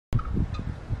The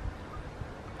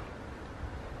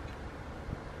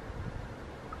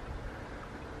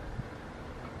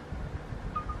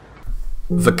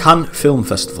Cannes Film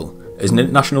Festival is an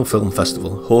international film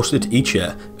festival hosted each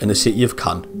year in the city of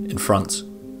Cannes in France.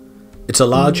 It's a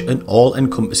large and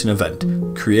all-encompassing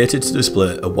event created to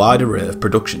display a wide array of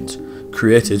productions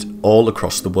created all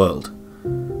across the world,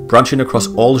 branching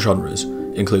across all genres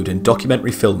including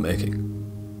documentary filmmaking.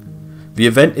 The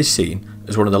event is seen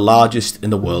as one of the largest in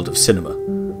the world of cinema,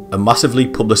 a massively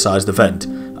publicised event,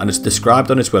 and is described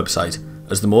on its website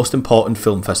as the most important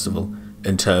film festival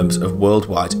in terms of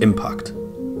worldwide impact.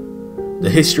 The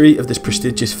history of this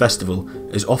prestigious festival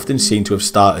is often seen to have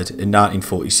started in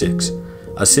 1946,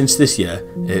 as since this year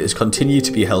it has continued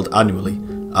to be held annually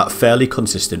at a fairly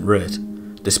consistent rate,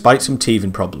 despite some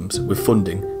teething problems with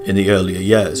funding in the earlier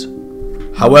years.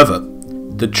 However,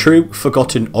 the true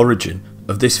forgotten origin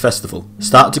of this festival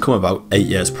started to come about 8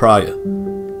 years prior.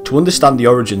 To understand the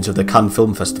origins of the Cannes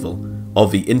Film Festival, or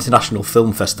the International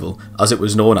Film Festival as it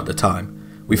was known at the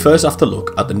time, we first have to look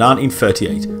at the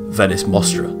 1938 Venice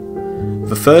Mostra,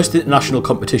 the first international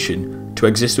competition to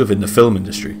exist within the film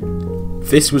industry.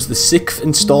 This was the 6th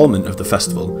instalment of the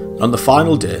festival, and on the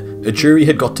final day, a jury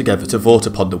had got together to vote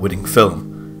upon the winning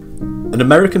film. An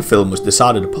American film was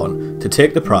decided upon to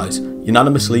take the prize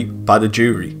unanimously by the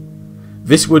jury.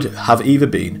 This would have either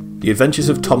been The Adventures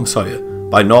of Tom Sawyer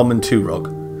by Norman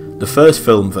Turog, the first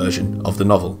film version of the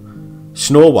novel,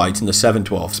 Snow White and the Seven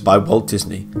Dwarfs by Walt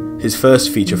Disney, his first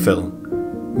feature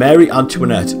film, Mary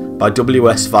Antoinette by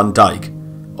W.S. Van Dyke,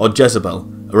 or Jezebel,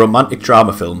 a romantic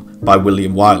drama film by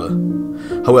William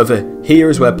Wyler. However,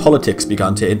 here is where politics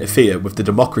began to interfere with the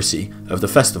democracy of the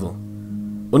festival.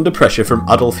 Under pressure from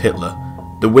Adolf Hitler,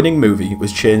 the winning movie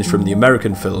was changed from the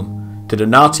American film to the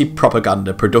Nazi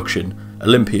propaganda production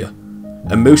Olympia,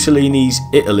 and Mussolini's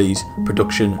Italy's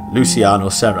production Luciano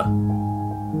Serra.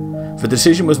 The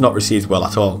decision was not received well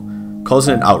at all,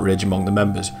 causing an outrage among the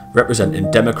members representing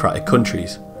democratic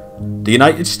countries. The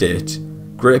United States,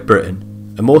 Great Britain,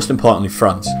 and most importantly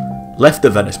France, left the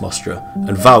Venice Mostra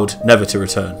and vowed never to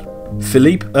return.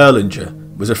 Philippe Erlanger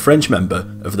was a French member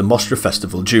of the Mostra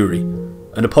Festival jury,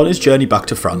 and upon his journey back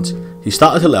to France, he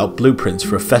started to lay out blueprints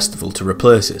for a festival to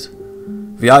replace it.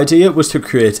 The idea was to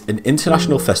create an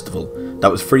international festival that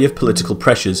was free of political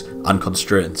pressures and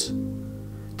constraints.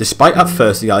 Despite at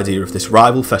first the idea of this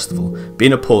rival festival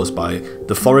being opposed by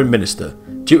the foreign minister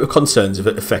due to concerns of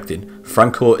it affecting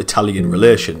Franco-Italian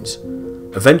relations,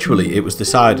 eventually it was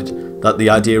decided that the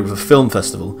idea of a film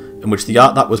festival in which the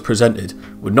art that was presented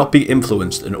would not be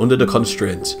influenced and under the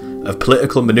constraints of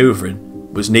political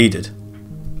manoeuvring was needed.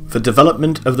 The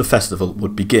development of the festival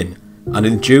would begin, and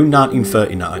in June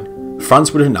 1939,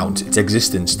 France would announce its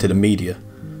existence to the media,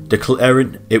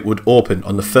 declaring it would open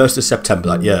on the 1st of September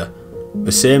that year,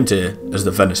 the same day as the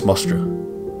Venice Mostra.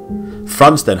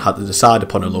 France then had to decide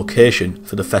upon a location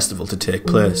for the festival to take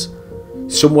place,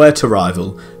 somewhere to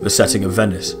rival the setting of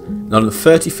Venice, and on the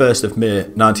 31st of May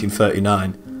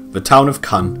 1939, the town of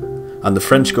Cannes and the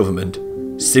French government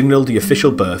signalled the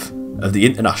official birth of the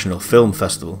International Film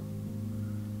Festival.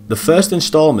 The first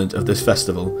instalment of this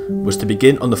festival was to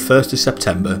begin on the 1st of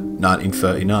September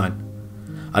 1939,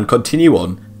 and continue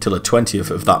on till the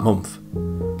 20th of that month,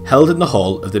 held in the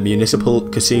hall of the Municipal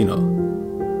Casino.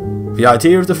 The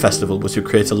idea of the festival was to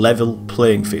create a level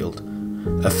playing field,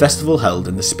 a festival held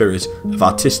in the spirit of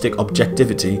artistic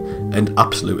objectivity and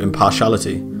absolute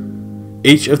impartiality.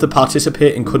 Each of the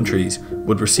participating countries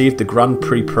would receive the Grand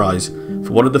Prix prize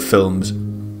for one of the films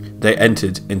they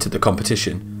entered into the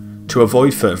competition, to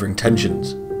avoid furthering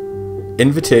tensions.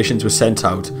 Invitations were sent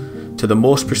out to the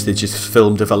most prestigious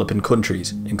film developing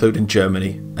countries, including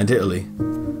Germany and Italy.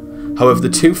 However, the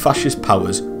two fascist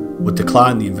powers would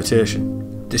decline the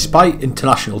invitation. Despite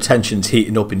international tensions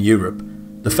heating up in Europe,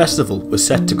 the festival was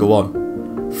set to go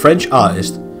on. French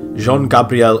artist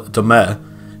Jean-Gabriel Domer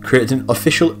created an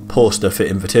official poster for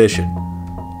invitation.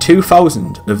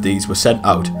 2,000 of these were sent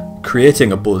out,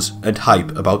 creating a buzz and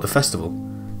hype about the festival.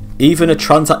 Even a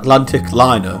transatlantic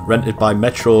liner rented by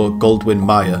Metro Goldwyn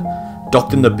Mayer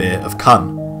docked in the Bay of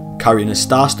Cannes, carrying a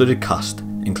star-studded cast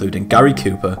including Gary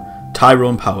Cooper,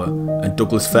 Tyrone Power and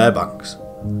Douglas Fairbanks.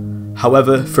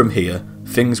 However, from here,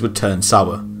 things would turn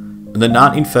sour, and the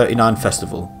 1939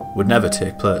 festival would never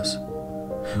take place.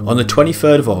 On the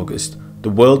 23rd of August, the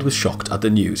world was shocked at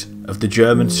the news of the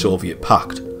German-Soviet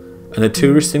Pact, and the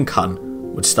tourists in Cannes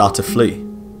would start to flee.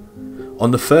 On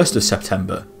the 1st of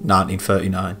September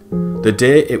 1939, the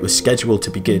day it was scheduled to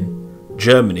begin,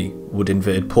 Germany would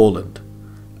invade Poland,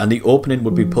 and the opening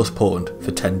would be postponed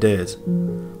for 10 days.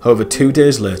 However, 2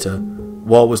 days later,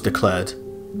 war was declared,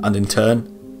 and in turn,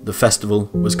 the festival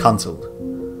was cancelled.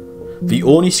 The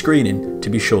only screening to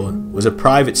be shown was a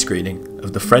private screening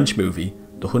of the French movie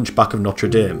The Hunchback of Notre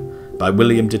Dame by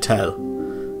William de Tell,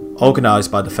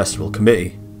 organised by the festival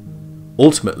committee.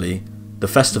 Ultimately, the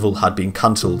festival had been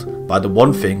cancelled by the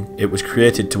one thing it was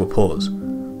created to oppose: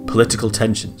 political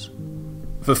tensions.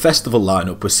 The festival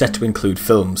lineup was set to include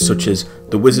films such as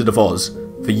The Wizard of Oz,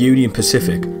 The Union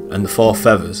Pacific and The Four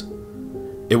Feathers.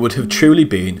 It would have truly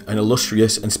been an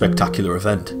illustrious and spectacular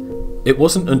event. It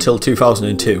wasn't until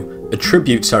 2002 a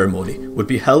tribute ceremony would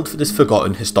be held for this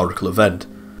forgotten historical event.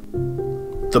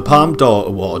 The Palme d'Or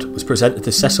Award was presented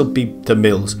to Cecil B.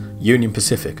 DeMille's Union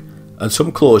Pacific, and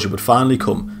some closure would finally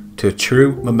come to a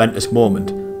true momentous moment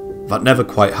that never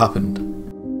quite happened.